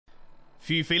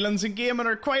Few feelings in gaming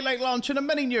are quite like launching a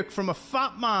mini nuke from a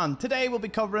Fatman. Today we'll be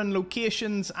covering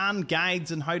locations and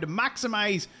guides on how to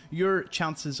maximise your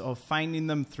chances of finding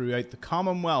them throughout the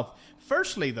Commonwealth.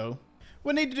 Firstly though,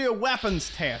 we need to do a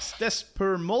weapons test. This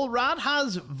poor mole rat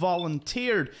has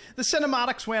volunteered. The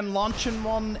cinematics when launching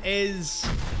one is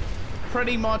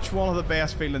pretty much one of the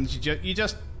best feelings. You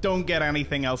just don't get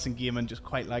anything else in gaming just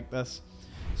quite like this.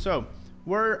 So,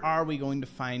 where are we going to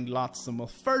find lots of them? Well,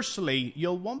 firstly,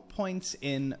 you'll want points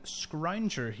in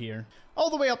Scrounger here. All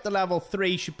the way up to level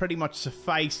 3 should pretty much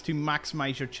suffice to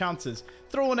maximise your chances.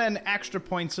 Throwing in extra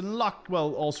points in luck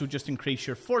will also just increase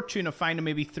your fortune of finding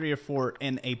maybe 3 or 4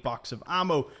 in a box of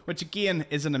ammo, which again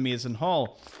is an amazing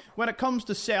haul. When it comes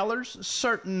to sellers,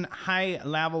 certain high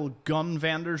level gun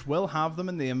vendors will have them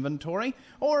in the inventory,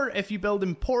 or if you build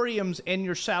emporiums in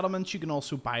your settlements, you can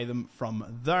also buy them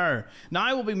from there. Now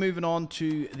I will be moving on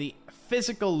to the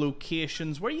physical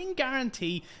locations where you can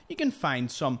guarantee you can find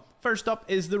some. First up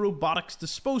is the robotics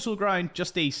disposal ground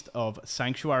just east of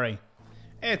Sanctuary.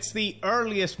 It's the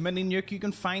earliest mini nuke you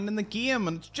can find in the game,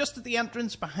 and it's just at the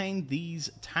entrance behind these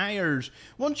tires.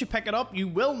 Once you pick it up, you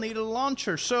will need a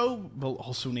launcher, so we'll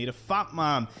also need a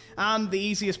Fatman. And the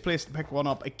easiest place to pick one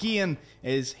up again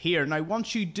is here. Now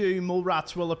once you do, mole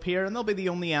rats will appear, and they'll be the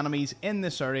only enemies in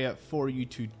this area for you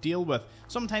to deal with.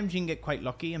 Sometimes you can get quite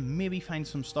lucky and maybe find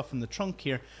some stuff in the trunk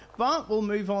here. But we'll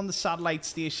move on to Satellite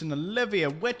Station Olivia,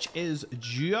 which is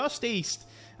just east,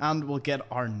 and we'll get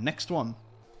our next one.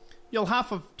 You'll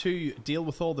have to deal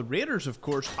with all the raiders, of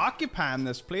course, occupying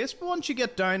this place, but once you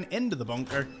get down into the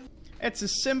bunker, it's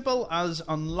as simple as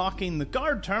unlocking the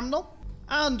guard terminal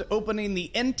and opening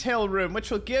the intel room, which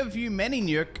will give you mini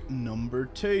nuke number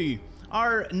 2.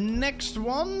 Our next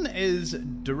one is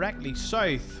directly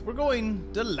south. We're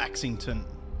going to Lexington.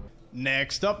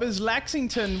 Next up is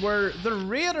Lexington, where the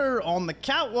raider on the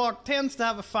catwalk tends to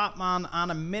have a Fatman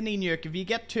and a mini nuke. If you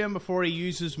get to him before he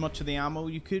uses much of the ammo,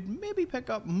 you could maybe pick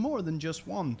up more than just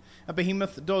one. A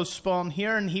behemoth does spawn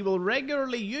here, and he will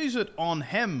regularly use it on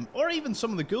him, or even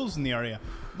some of the ghouls in the area.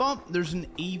 But there's an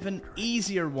even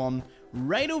easier one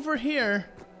right over here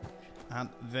at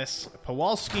this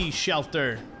Pawalski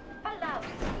shelter.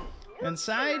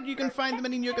 Inside, you can find the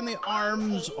mini nuke in the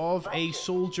arms of a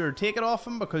soldier. Take it off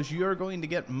him because you're going to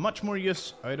get much more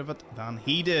use out of it than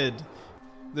he did.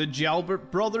 The Jalbert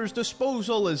Brothers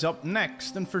disposal is up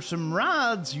next, and for some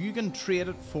rads, you can trade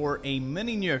it for a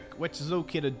mini nuke, which is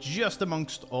located just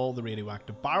amongst all the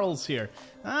radioactive barrels here.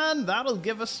 And that'll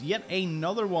give us yet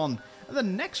another one. The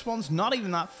next one's not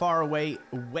even that far away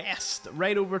west,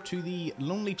 right over to the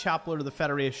Lonely Chapel or the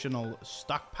Federational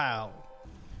Stockpile.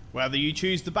 Whether you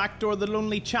choose the back door of the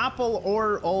Lonely Chapel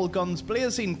or all guns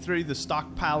blazing through the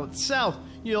stockpile itself,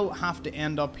 you'll have to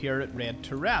end up here at Red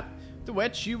Turret, to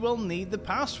which you will need the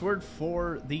password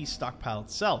for the stockpile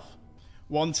itself.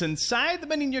 Once inside, the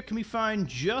mini nuke can be found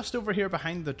just over here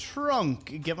behind the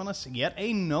trunk, giving us yet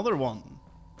another one.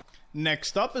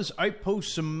 Next up is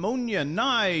Outpost Simonia.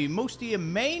 Now, most of you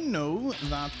may know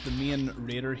that the main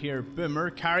raider here, Boomer,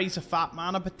 carries a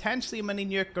Fatman and potentially a mini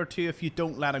nuke or two if you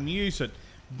don't let him use it.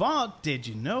 But did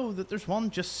you know that there's one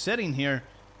just sitting here,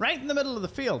 right in the middle of the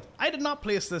field? I did not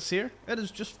place this here, it is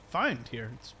just found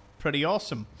here. It's pretty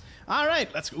awesome.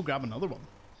 Alright, let's go grab another one.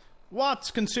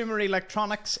 Watts Consumer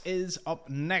Electronics is up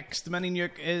next. The mini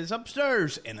nuke is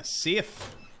upstairs in a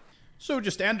safe. So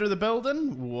just enter the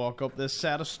building, walk up this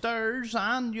set of stairs,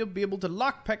 and you'll be able to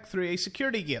lockpick through a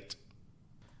security gate.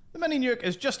 The mini nuke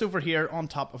is just over here on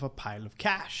top of a pile of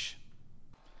cash.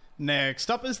 Next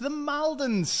up is the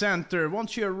Malden Centre.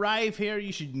 Once you arrive here,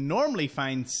 you should normally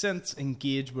find synths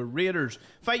engaged with raiders.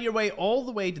 Fight your way all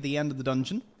the way to the end of the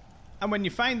dungeon. And when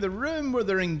you find the room where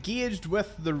they're engaged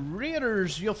with the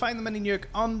raiders, you'll find the mini nuke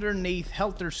underneath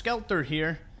Helter Skelter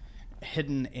here,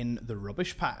 hidden in the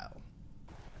rubbish pile.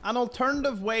 An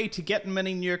alternative way to getting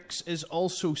mini nukes is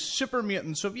also super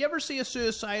mutants. So if you ever see a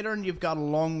suicider and you've got a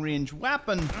long range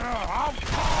weapon,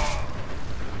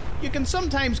 you can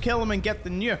sometimes kill him and get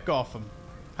the nuke off him.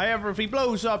 However, if he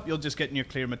blows up, you'll just get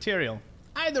nuclear material.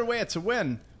 Either way, it's a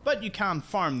win, but you can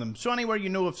farm them. So anywhere you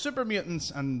know of super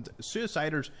mutants and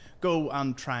suiciders, go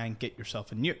and try and get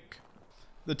yourself a nuke.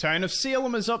 The town of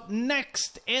Salem is up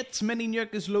next. Its mini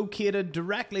nuke is located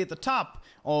directly at the top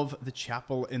of the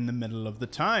chapel in the middle of the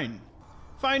town.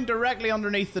 Found directly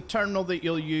underneath the terminal that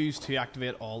you'll use to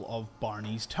activate all of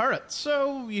Barney's turrets.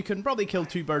 So you can probably kill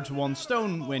 2 birds with 1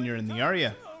 stone when you're in the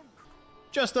area.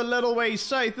 Just a little way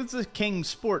south, it's the King's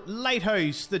Sport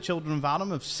Lighthouse. The children of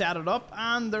Adam have set it up,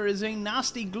 and there is a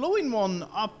nasty glowing one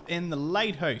up in the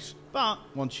lighthouse. But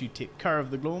once you take care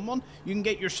of the glowing one, you can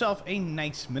get yourself a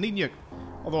nice mini nuke.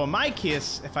 Although in my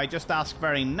case, if I just ask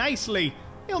very nicely,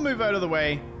 he'll move out of the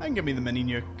way and give me the mini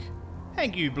nuke.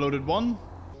 Thank you, bloated one.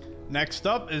 Next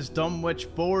up is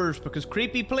Dunwich Boars, because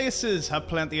creepy places have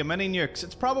plenty of mini nukes.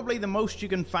 It's probably the most you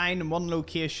can find in one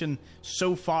location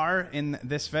so far in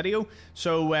this video.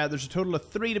 So there's a total of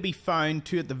 3 to be found,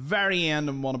 2 at the very end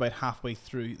and 1 about halfway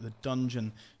through the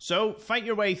dungeon. So fight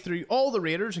your way through all the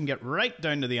raiders and get right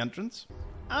down to the entrance.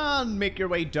 And make your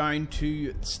way down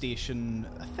to station,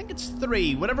 I think it's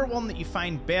 3, whatever one that you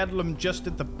find Bedlam just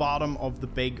at the bottom of the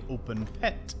big open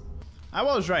pit. I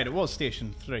was right, it was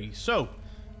station 3. So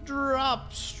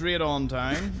drop straight on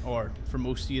down, or for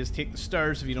most of you, take the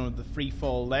stairs if you don't have the free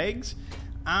fall legs,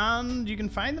 and you can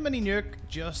find the mini nuke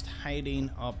just hiding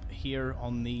up here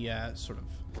on the sort of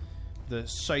the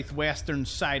southwestern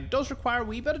side. It does require a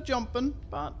wee bit of jumping,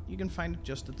 but you can find it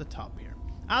just at the top here.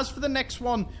 As for the next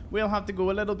one, we'll have to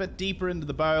go a little bit deeper into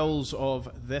the bowels of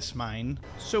this mine.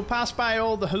 So pass by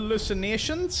all the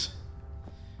hallucinations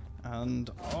and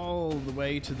all the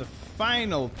way to the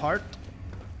final part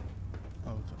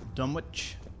of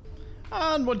Dunwich.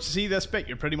 And once you see this bit,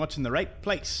 you're pretty much in the right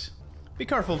place. Be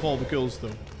careful of all the ghouls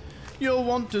though. You'll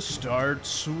want to start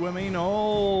swimming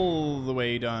all the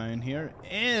way down here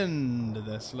into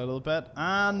this little bit,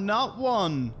 and not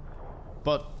 1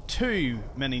 but 2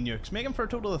 mini nukes, making for a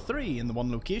total of 3 in the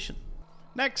one location.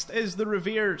 Next is the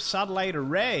Revere Satellite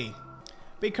Array.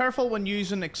 Be careful when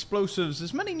using explosives,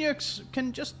 as mini nukes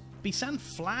can just be sent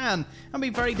flying and be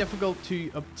very difficult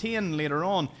to obtain later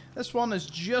on. This one is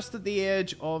just at the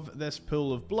edge of this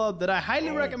pool of blood that I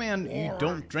highly recommend you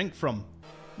don't drink from.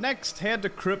 Next, head to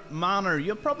Crypt Manor.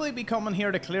 You'll probably be coming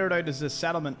here to clear it out as a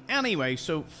settlement anyway,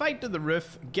 so fight to the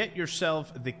roof, get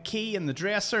yourself the key in the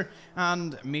dresser,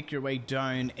 and make your way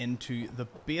down into the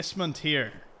basement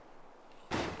here.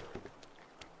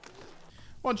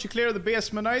 Once you clear the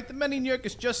basement out, the mini nuke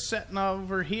is just sitting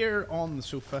over here on the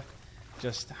sofa,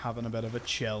 just having a bit of a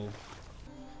chill.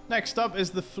 Next up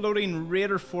is the floating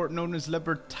raider fort known as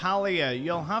Libertalia.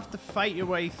 You'll have to fight your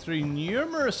way through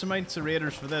numerous amounts of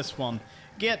raiders for this one.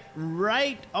 Get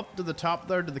right up to the top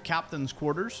there to the captain's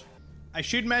quarters. I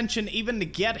should mention, even to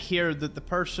get here, that the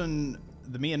person,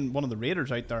 one of the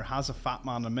raiders out there has a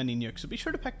Fatman and a mini nuke, so be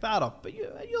sure to pick that up, but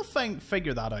you'll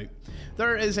figure that out.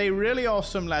 There is a really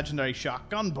awesome legendary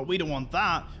shotgun, but we don't want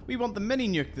that. We want the mini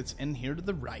nuke that's in here to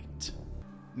the right.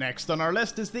 Next on our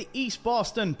list is the East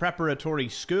Boston Preparatory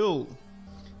School.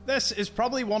 This is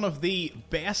probably one of the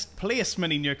best placed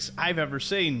mini nukes I've ever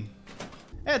seen.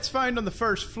 It's found on the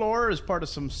first floor as part of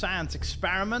some science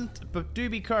experiment, but do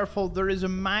be careful, there is a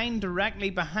mine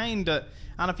directly behind it,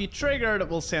 and if you trigger it, it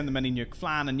will send the mini nuke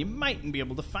flying and you mightn't be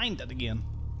able to find it again.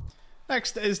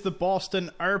 Next is the Boston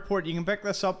Airport. You can pick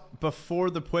this up before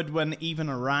the Pwidwin even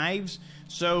arrives,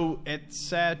 so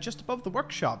it's just above the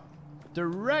workshop.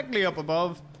 Directly up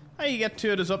above. How you get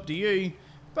to it is up to you,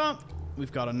 but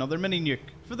we've got another mini nuke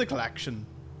for the collection.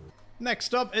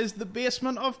 Next up is the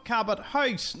basement of Cabot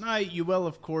House. Now, you will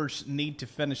of course need to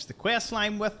finish the quest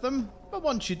line with them, but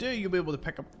once you do, you'll be able to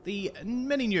pick up the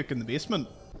mini nuke in the basement.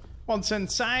 Once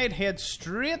inside, head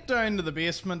straight down to the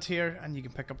basement here, and you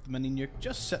can pick up the mini nuke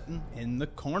just sitting in the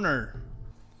corner.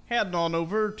 Heading on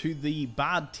over to the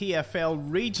Bad TFL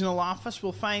regional office,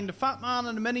 we'll find a Fatman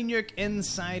and a mini nuke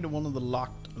inside one of the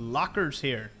locked lockers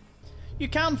here. You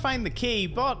can find the key,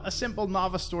 but a simple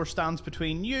novice door stands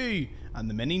between you and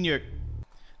the mini nuke.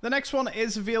 The next one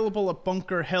is available at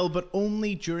Bunker Hill, but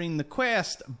only during the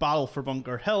quest Battle for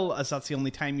Bunker Hill, as that's the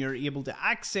only time you're able to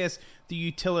access the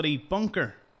utility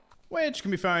bunker, which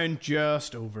can be found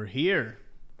just over here.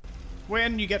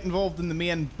 When you get involved in the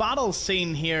main battle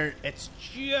scene here, it's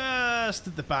just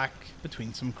at the back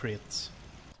between some crates.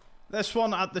 This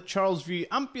one at the Charlesview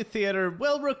Amphitheatre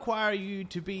will require you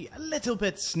to be a little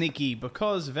bit sneaky,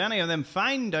 because if any of them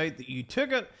find out that you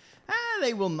took it,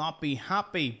 they will not be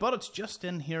happy, but it's just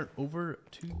in here over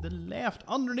to the left,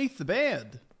 underneath the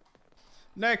bed.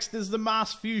 Next is the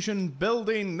Mass Fusion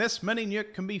building. This mini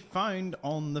nuke can be found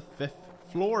on the 5th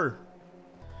floor.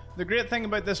 The great thing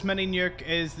about this mini nuke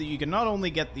is that you can not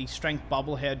only get the strength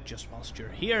bobblehead just whilst you're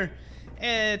here,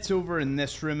 it's over in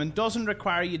this room and doesn't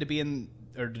require you to be in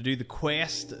or to do the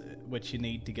quest which you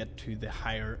need to get to the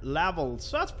higher levels,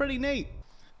 so that's pretty neat.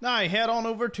 Now head on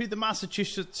over to the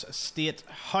Massachusetts State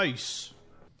House,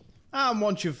 and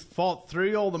once you've fought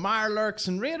through all the Mirelurks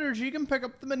and Raiders, you can pick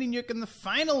up the mini nuke in the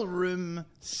final room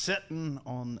sitting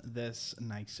on this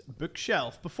nice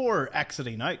bookshelf before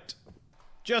exiting out.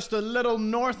 Just a little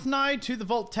north now to the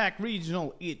Vault-Tec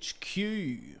Regional HQ.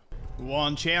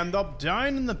 Once you end up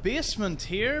down in the basement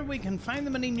here, we can find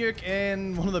the mini nuke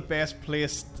in one of the best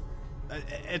placed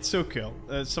It's so cool.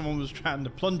 Someone was trying to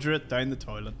plunger it down the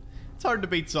toilet. It's hard to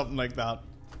beat something like that.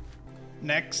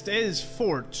 Next is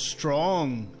Fort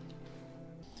Strong.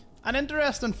 An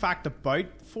interesting fact about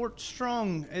Fort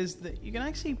Strong is that you can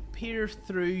actually peer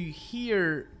through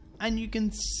here and you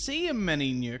can see a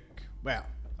mini nuke. Well,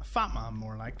 a Fatman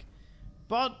more like.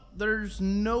 But there's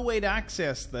no way to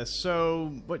access this,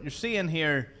 so what you're seeing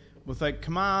here, without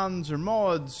commands or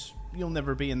mods, you'll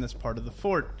never be in this part of the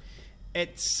fort.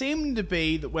 It seemed to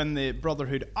be that when the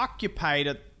Brotherhood occupied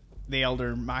it, the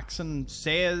Elder Maxon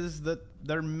says that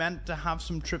they're meant to have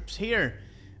some troops here,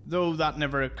 though that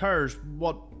never occurs.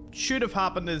 What should have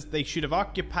happened is they should have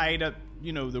occupied it,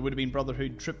 you know, there would have been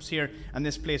Brotherhood troops here, and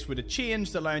this place would have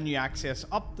changed, allowing you access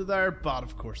up to there, but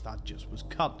of course that just was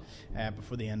cut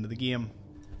before the end of the game.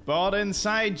 But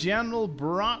inside General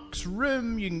Brock's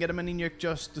room, you can get a mini nuke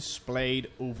just displayed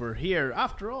over here.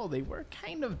 After all, they were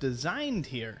kind of designed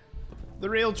here. The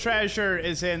real treasure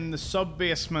is in the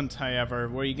sub-basement, however,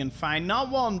 where you can find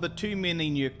not one but two mini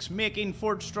nukes, making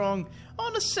Fort Strong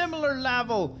on a similar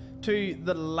level to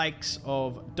the likes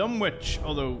of Dunwich,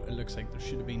 although it looks like there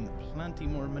should have been plenty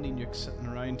more mini nukes sitting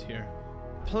around here.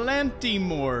 Plenty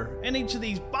more! In each of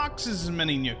these boxes is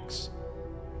mini nukes.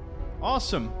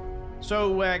 Awesome.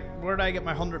 So, where did I get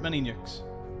my 100 mini nukes?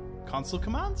 Console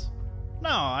commands?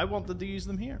 No, I wanted to use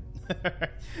them here.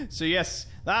 So yes,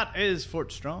 that is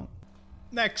Fort Strong.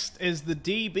 Next is the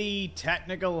DB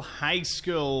Technical High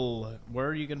School,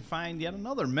 where you can find yet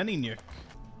another mini nuke.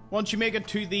 Once you make it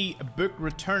to the book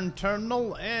return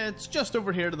terminal, it's just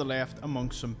over here to the left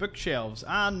amongst some bookshelves,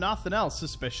 and nothing else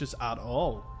suspicious at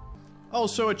all.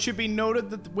 Also, it should be noted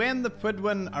that when the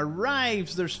Pidwin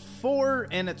arrives, there's 4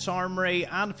 in its armory,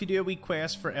 and if you do a wee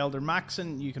quest for Elder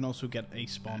Maxon, you can also get a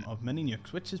spawn of mini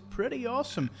nukes, which is pretty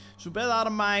awesome. So bear that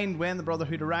in mind when the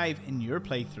Brotherhood arrive in your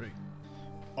playthrough.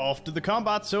 Off to the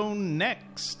combat zone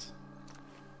next.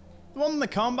 The one in the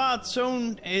combat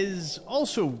zone is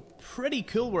also pretty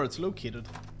cool where it's located.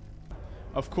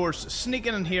 Of course,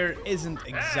 sneaking in here isn't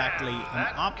exactly an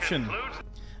option.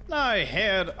 Now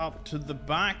head up to the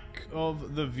back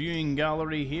of the viewing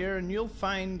gallery here and you'll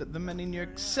find the mini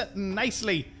nuke sitting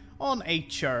nicely on a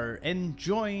chair,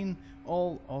 enjoying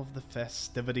all of the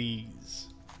festivities.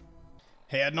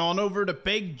 Heading on over to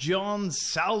Big John's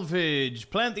Salvage.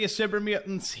 Plenty of cyber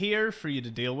mutants here for you to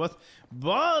deal with,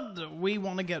 but we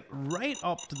want to get right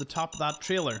up to the top of that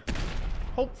trailer.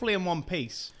 Hopefully in one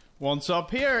piece. Once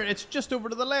up here, it's just over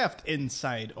to the left,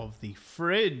 inside of the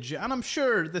fridge. And I'm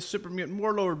sure the Super Mutant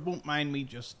Warlord won't mind me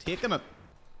just taking it.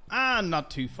 And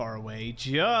not too far away,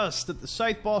 just at the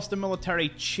South Boston Military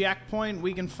Checkpoint,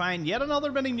 we can find yet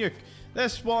another mini nuke.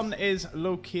 This one is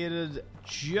located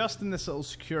just in this little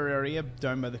secure area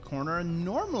down by the corner, and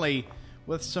normally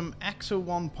with some Exo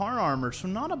 1 power armor, so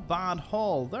not a bad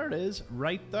haul. There it is,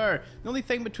 right there. The only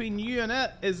thing between you and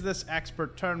it is this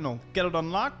expert terminal. Get it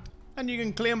unlocked, and you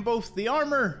can claim both the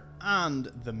armor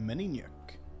and the mini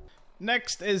nuke.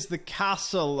 Next is the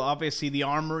castle. Obviously the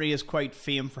armory is quite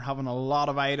famed for having a lot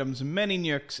of items. Mini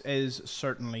nukes is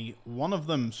certainly one of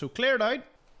them. So clear it out,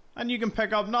 and you can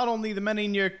pick up not only the mini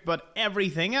nuke, but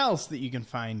everything else that you can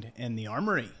find in the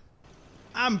armory.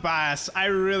 I'm biased. I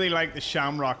really like the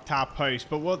Shamrock Tap House,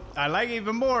 but what I like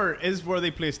even more is where they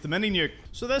placed the mini nuke.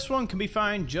 So this one can be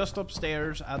found just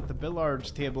upstairs at the billiards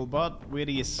table, but wait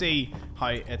till you see how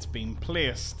it's been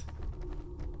placed.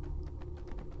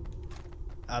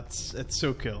 It's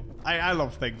so cool. I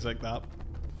love things like that.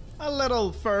 A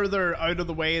little further out of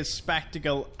the way is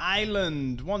Spectacle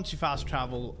Island. Once you fast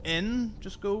travel in,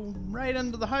 just go right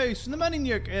into the house, and the mini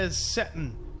nuke is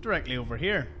sitting directly over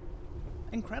here.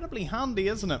 Incredibly handy,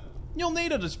 isn't it? You'll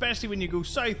need it, especially when you go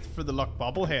south for the Luck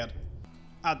Bobblehead.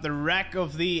 At the wreck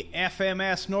of the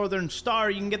FMS Northern Star,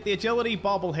 you can get the Agility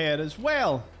Bobblehead as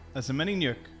well as a mini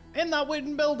nuke in that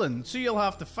wooden building, so you'll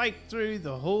have to fight through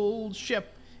the whole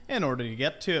ship in order to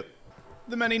get to it.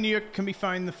 The mini nuke can be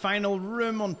found in the final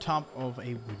room on top of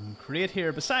a wooden crate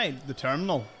here beside the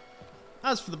terminal.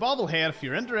 As for the bobblehead, if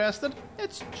you're interested,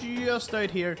 it's just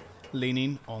out here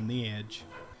leaning on the edge.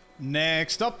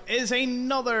 Next up is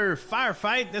another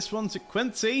firefight. This one's at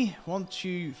Quincy. Once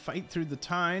you fight through the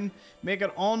town, make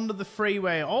it onto the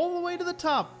freeway all the way to the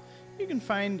top, you can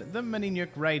find the mini nuke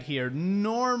right here,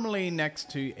 normally next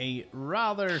to a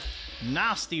rather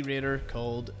nasty raider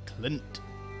called Clint.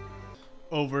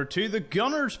 Over to the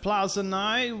Gunners Plaza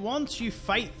now. Once you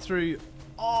fight through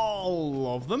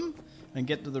all of them and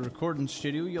get to the recording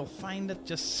studio, you'll find it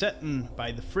just sitting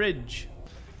by the fridge.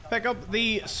 Pick up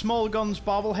the Small Guns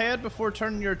bobblehead before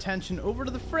turning your attention over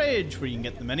to the fridge where you can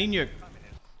get the mini nuke.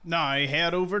 Now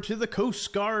head over to the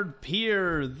Coast Guard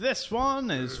Pier. This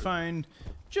one is found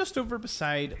just over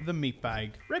beside the meat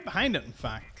bag. Right behind it, in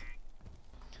fact.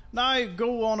 Now,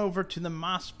 go on over to the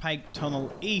Mass Pike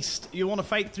Tunnel East. You'll want to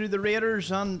fight through the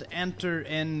raiders and enter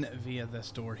in via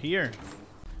this door here.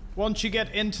 Once you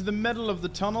get into the middle of the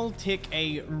tunnel, take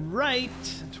a right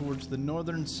towards the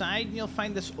northern side and you'll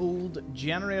find this old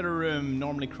generator room,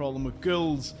 normally crawling with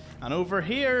ghouls. And over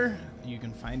here, you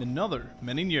can find another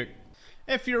mini nuke.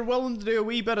 If you're willing to do a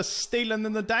wee bit of stealing,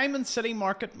 then the Diamond City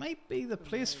Market might be the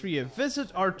place for you.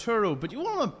 Visit Arturo, but you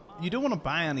don't want to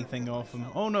buy anything off him.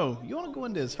 Oh no, you want to go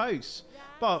into his house,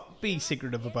 but be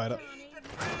secretive about it.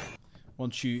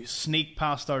 Once you sneak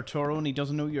past Arturo and he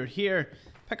doesn't know you're here,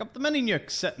 pick up the mini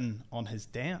nuke sitting on his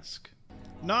desk.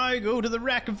 Now go to the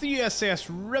wreck of the USS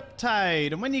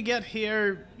Riptide, and when you get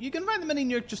here, you can find the mini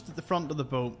nuke just at the front of the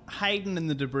boat, hiding in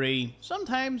the debris.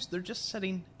 Sometimes they're just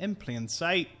sitting in plain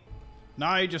sight.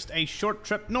 Now just a short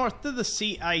trip north to the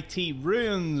CIT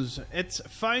ruins. It's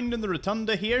found in the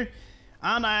rotunda here,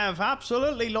 and I have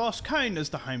absolutely lost count as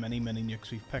to how many mini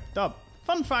nukes we've picked up.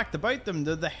 Fun fact about them,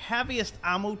 they're the heaviest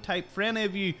ammo type for any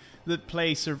of you that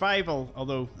play survival,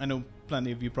 although I know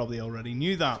plenty of you probably already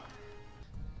knew that.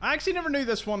 I actually never knew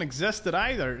this one existed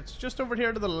either. It's just over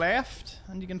here to the left,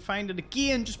 and you can find it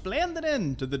again, just blended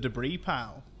into the debris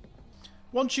pile.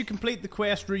 Once you complete the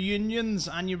quest reunions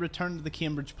and you return to the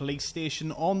Cambridge police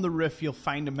station, on the roof you'll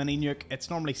find a mini nuke. It's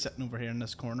normally sitting over here in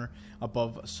this corner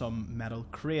above some metal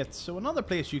crates, so another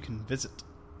place you can visit.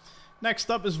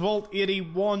 Next up is Vault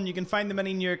 81. You can find the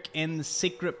mini nuke in the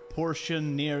secret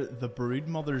portion near the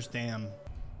Broodmother's Den.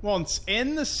 Once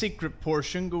in the secret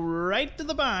portion, go right to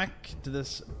the back to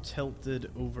this tilted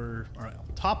over, or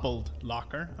toppled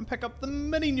locker and pick up the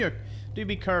mini nuke. Do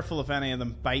be careful if any of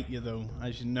them bite you though.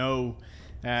 As you know,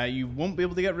 you won't be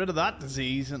able to get rid of that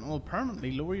disease and it will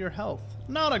permanently lower your health.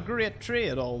 Not a great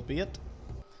trade, albeit.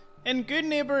 In Good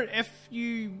Neighbor, if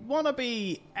you want to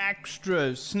be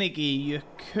extra sneaky, you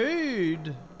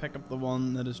could pick up the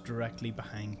one that is directly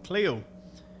behind Cleo.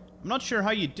 I'm not sure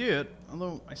how you do it,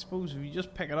 although I suppose if you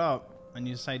just pick it up and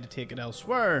you decide to take it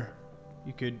elsewhere,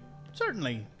 you could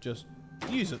certainly just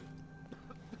use it.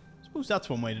 I suppose that's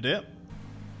one way to do it.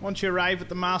 Once you arrive at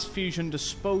the mass fusion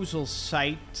disposal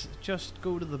site, just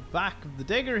go to the back of the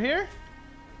digger here,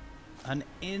 and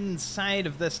inside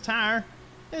of this tower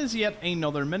is yet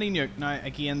another mini nuke. Now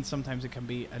again, sometimes it can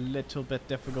be a little bit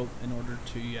difficult in order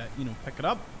to pick it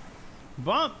up,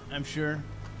 but I'm sure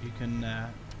you can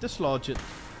dislodge it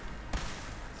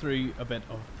through a bit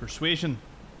of persuasion.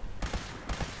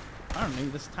 Apparently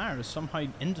this tower is somehow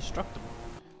indestructible.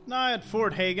 Now at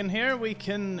Fort Hagen here we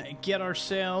can get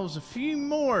ourselves a few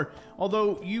more,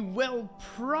 although you will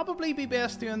probably be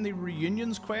best doing the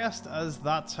reunions quest, as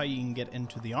that's how you can get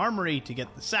into the armory to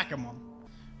get the second one.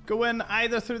 Go in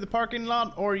either through the parking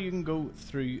lot or you can go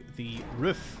through the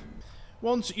roof.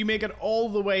 Once you make it all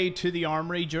the way to the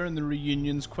armory during the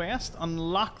reunions quest,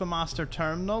 unlock the master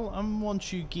terminal, and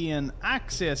once you gain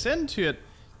access into it,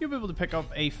 you'll be able to pick up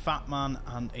a Fatman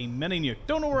and a mini nuke.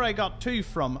 Don't know where I got two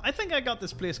from. I think I got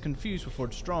this place confused with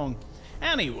Fort Strong.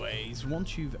 Anyways,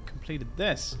 once you've completed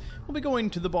this, we'll be going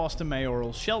to the Boston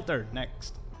Mayoral Shelter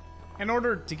next. In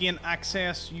order to gain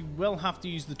access, you will have to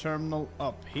use the terminal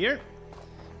up here.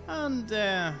 And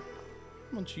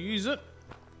once you use it,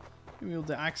 you'll be able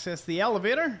to access the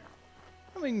elevator,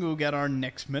 and we can go get our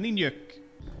next mini nuke.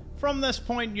 From this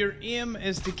point, your aim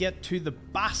is to get to the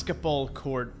basketball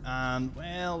court, and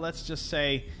well, let's just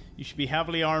say you should be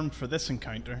heavily armed for this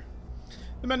encounter.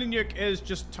 The mini nuke is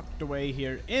just tucked away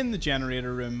here in the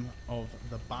generator room of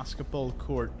the basketball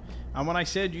court, and when I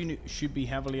said you should be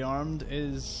heavily armed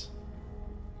is,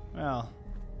 well,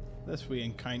 this we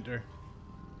encounter.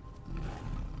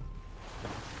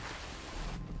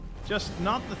 Just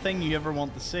not the thing you ever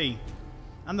want to see.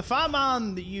 And the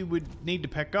Fatman that you would need to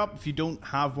pick up if you don't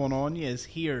have one on you is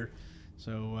here.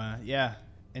 So yeah,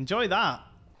 enjoy that.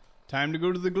 Time to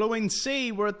go to the glowing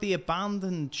sea. We're at the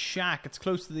abandoned shack. It's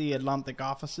close to the Atlantic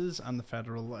offices and the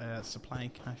Federal Supply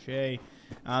Cache.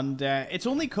 And it's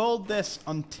only called this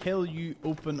until you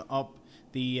open up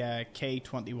the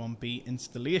K21B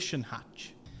installation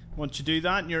hatch. Once you do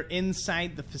that and you're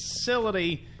inside the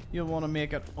facility, you'll want to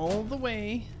make it all the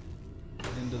way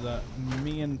into the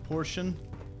main portion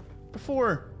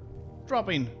before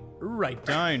dropping right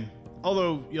down.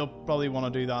 Although you'll probably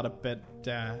want to do that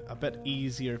a bit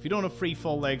easier. If you don't have free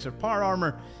fall legs or power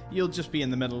armor, you'll just be in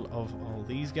the middle of all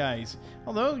these guys.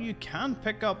 Although you can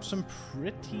pick up some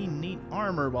pretty neat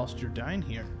armor whilst you're down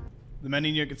here. The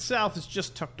mini nuke itself is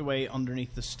just tucked away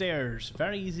underneath the stairs.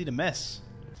 Very easy to miss.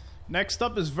 Next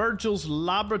up is Virgil's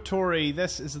laboratory.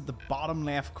 This is at the bottom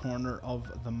left corner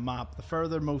of the map, the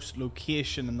furthermost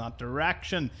location in that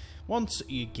direction. Once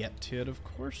you get to it, of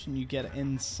course, and you get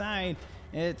inside,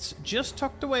 it's just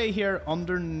tucked away here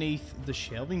underneath the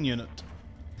shelving unit.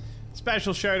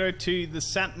 Special shout out to the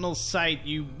Sentinel site.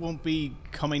 You won't be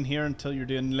coming here until you're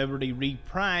doing Liberty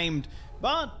Reprimed,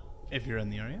 but if you're in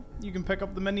the area, you can pick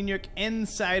up the mini nuke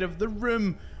inside of the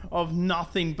room of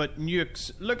nothing but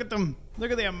nukes. Look at them.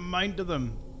 Look at the amount of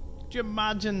them. Do you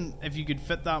imagine if you could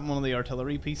fit that in one of the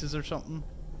artillery pieces or something?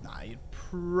 Nah, you'd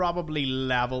probably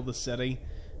level the city.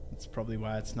 That's probably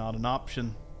why it's not an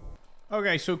option.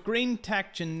 Okay, so green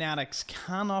tech genetics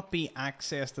cannot be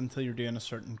accessed until you're doing a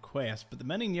certain quest, but the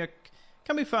mini nuke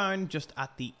can be found just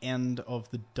at the end of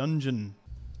the dungeon.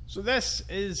 So this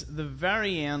is the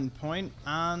very end point,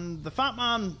 and the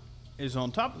Fatman is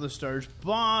on top of the stairs,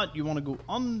 but you want to go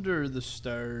under the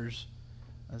stairs,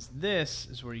 as this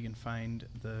is where you can find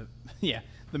the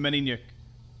the mini nuke.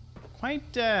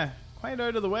 Quite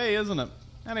out of the way, isn't it?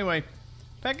 Anyway,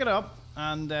 pick it up,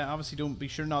 and obviously don't be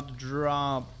sure not to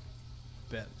drop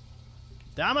it.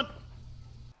 Damn it!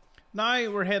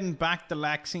 Now we're heading back to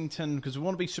Lexington because we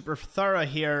want to be super thorough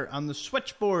here, and the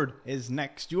switchboard is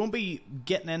next. You won't be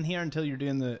getting in here until you're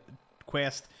doing the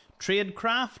quest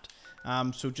Tradecraft.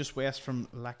 So just west from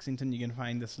Lexington you can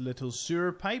find this little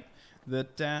sewer pipe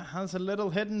that has a little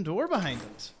hidden door behind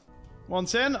it.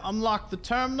 Once in, unlock the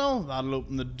terminal, that'll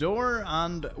open the door,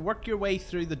 and work your way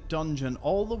through the dungeon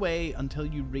all the way until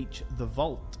you reach the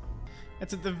vault.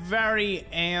 It's at the very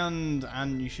end,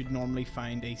 and you should normally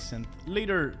find a synth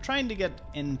leader trying to get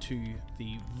into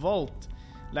the vault.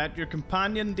 Let your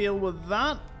companion deal with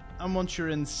that, and once you're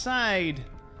inside,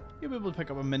 you'll be able to pick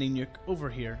up a mini nuke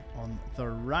over here on the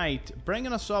right,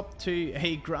 bringing us up to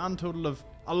a grand total of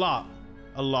a lot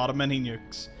of mini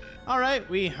nukes. Alright,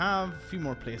 we have a few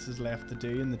more places left to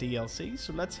do in the DLC,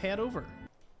 so let's head over.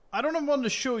 I don't have one to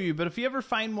show you, but if you ever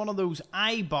find one of those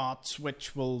iBots,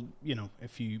 which will, you know,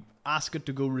 if you ask it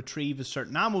to go retrieve a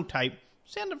certain ammo type,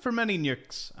 send it for mini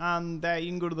nukes, and you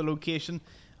can go to the location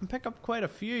and pick up quite a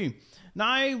few.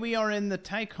 Now we are in the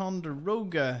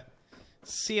Ticonderoga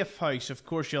safe house. Of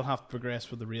course, you'll have to progress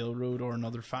with the railroad or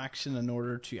another faction in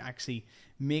order to actually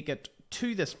make it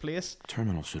to this place.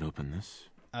 Terminal should open this,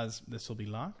 as this will be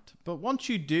locked. But once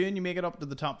you do and you make it up to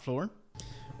the top floor,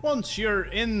 once you're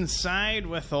inside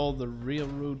with all the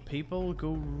railroad people,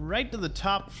 go right to the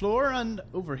top floor, and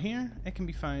over here it can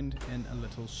be found in a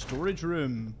little storage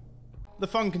room. The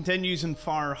fun continues in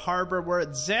Far Harbor, where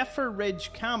at Zephyr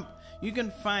Ridge Camp you can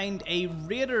find a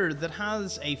raider that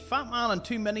has a Fatman and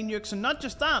 2 mini nukes, and not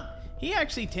just that, he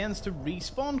actually tends to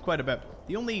respawn quite a bit.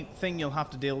 The only thing you'll have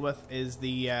to deal with is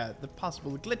the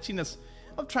possible glitchiness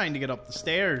of trying to get up the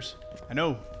stairs. I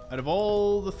know, out of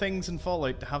all the things in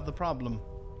Fallout to have the problem,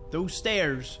 those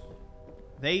stairs,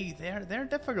 they're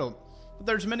difficult. But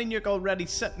there's a mini nuke already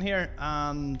sitting here,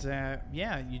 and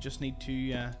yeah, you just need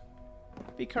to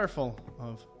be careful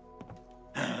of.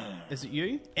 Is it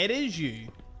you? It is you.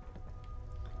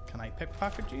 Can I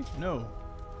pickpocket you? No.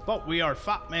 But we are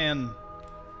Fatman.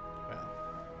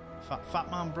 Well,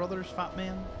 Fatman Brothers,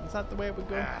 Fatman? Is that the way it would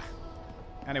go?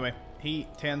 Anyway, he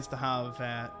tends to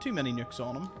have 2 mini nukes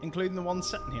on him, including the one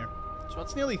sitting here. So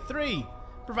it's nearly 3.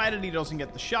 Provided he doesn't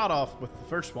get the shot off with the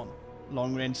first one.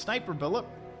 Long-range sniper bullet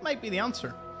might be the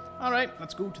answer. Alright,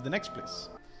 let's go to the next place.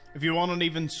 If you want an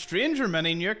even stranger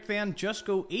mini nuke, then just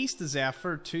go east of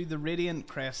Zephyr to the Radiant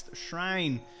Crest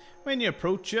Shrine. When you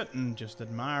approach it and just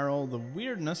admire all the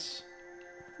weirdness,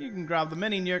 you can grab the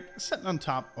mini nuke sitting on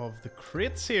top of the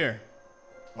crates here.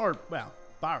 Or, well,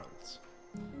 barrels.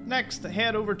 Next,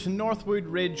 head over to Northwood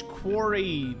Ridge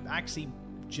Quarry, actually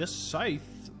just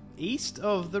south-east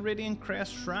of the Radiant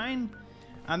Crest Shrine.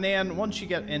 And then once you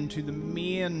get into the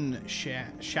main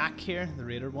shack here, the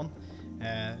raider one,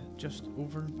 just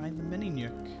over by the mini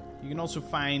nuke, you can also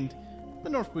find the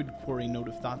Northwood Quarry note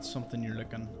if that's something you're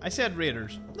looking. I said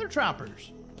raiders, they're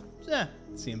trappers.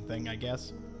 Same thing, I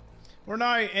guess. We're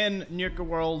now in Nuka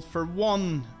World for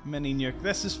 1 mini nuke.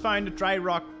 This is found at Dry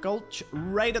Rock Gulch,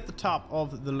 right at the top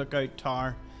of the lookout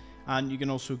tower. And you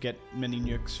can also get mini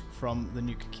nukes from the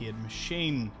Nuke-Cade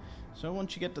machine. So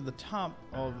once you get to the top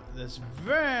of this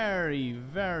very,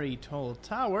 very tall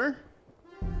tower,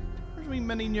 there's a wee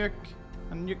mini nuke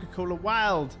and Nuka-Cola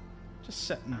Wild just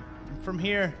sitting. And from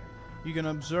here, you can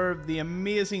observe the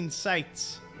amazing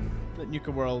sights that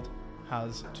Nuka World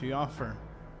has to offer.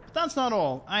 But that's not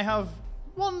all. I have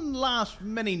one last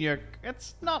mini nuke.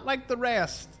 It's not like the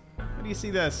rest. How do you see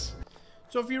this?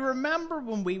 So if you remember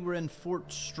when we were in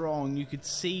Fort Strong, you could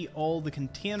see all the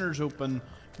containers open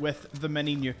with the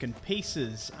mini nuke in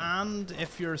pieces. And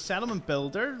if you're a settlement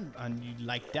builder and you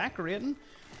like decorating,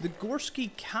 the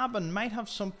Gorski cabin might have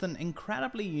something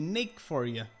incredibly unique for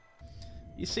you.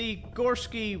 You see,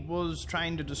 Gorski was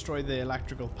trying to destroy the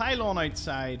electrical pylon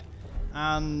outside,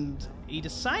 and he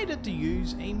decided to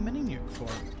use a mini nuke for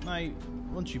it. Now,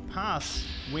 once you pass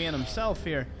Wayne himself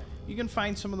here, you can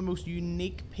find some of the most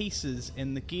unique pieces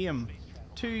in the game.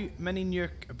 2 mini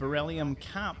nuke beryllium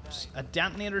caps, a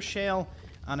detonator shell,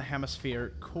 and a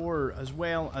hemisphere core, as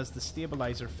well as the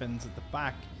stabilizer fins at the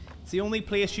back. It's the only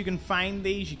place you can find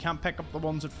these. You can't pick up the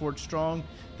ones at Fort Strong.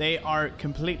 They are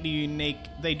completely unique.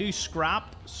 They do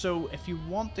scrap, so if you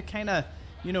want to kind of,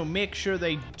 you know, make sure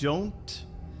they don't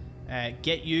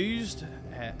get used,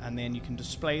 and then you can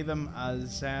display them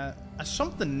as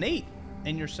something neat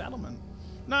in your settlement.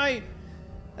 Now,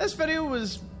 this video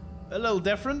was a little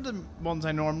different than ones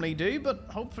I normally do, but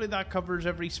hopefully that covers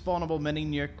every spawnable mini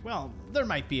nuke. Well, there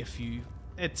might be a few.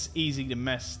 It's easy to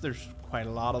miss. There's quite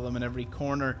a lot of them in every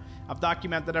corner. I've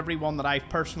documented every one that I've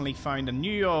personally found and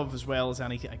knew of, as well as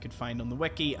anything I could find on the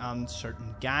wiki and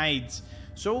certain guides.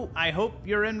 So I hope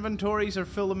your inventories are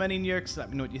full of mini nukes. Let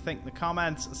me know what you think in the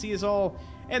comments. I'll see you all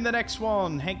in the next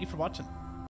one. Thank you for watching.